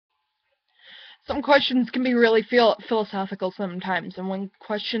Some questions can be really philosophical sometimes, and when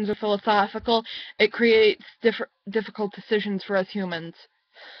questions are philosophical, it creates difficult decisions for us humans.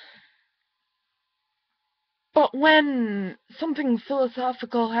 But when something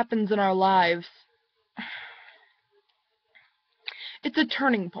philosophical happens in our lives, it's a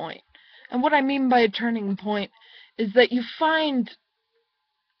turning point. And what I mean by a turning point is that you find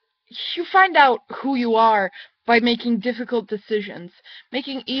out who you are by making difficult decisions.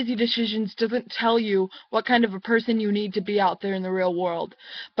 Making easy decisions doesn't tell you what kind of a person you need to be out there in the real world.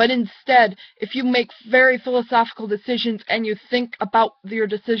 But instead, if you make very philosophical decisions and you think about your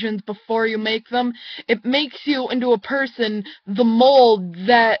decisions before you make them, it makes you into a person, the mold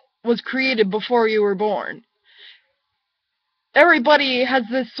that was created before you were born. Everybody has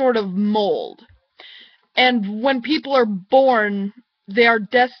this sort of mold. And when people are born, they are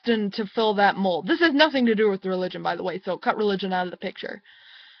destined to fill that mold. This has nothing to do with religion, by the way, so cut religion out of the picture.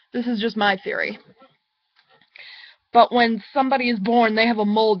 This is just my theory. But when somebody is born, they have a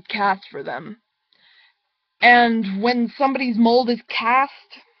mold cast for them. And when somebody's mold is cast,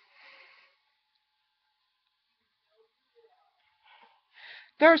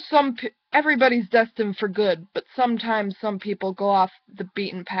 there are everybody's destined for good, but sometimes some people go off the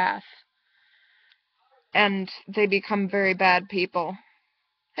beaten path. And they become very bad people.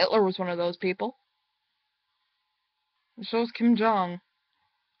 Hitler was one of those people. And so was Kim Jong.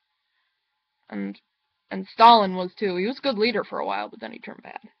 And Stalin was too. He was a good leader for a while, but then he turned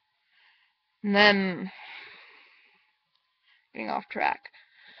bad. And then, getting off track,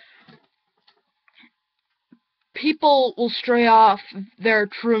 people will stray off their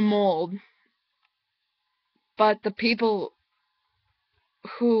true mold, but the people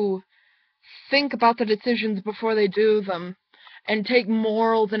who think about the decisions before they do them and take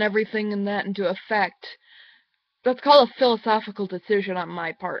morals and everything in that into effect, that's called a philosophical decision on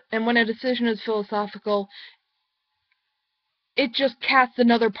my part. And when a decision is philosophical, it just casts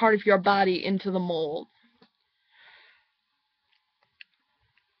another part of your body into the mold.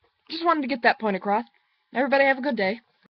 Just wanted to get that point across. Everybody have a good day.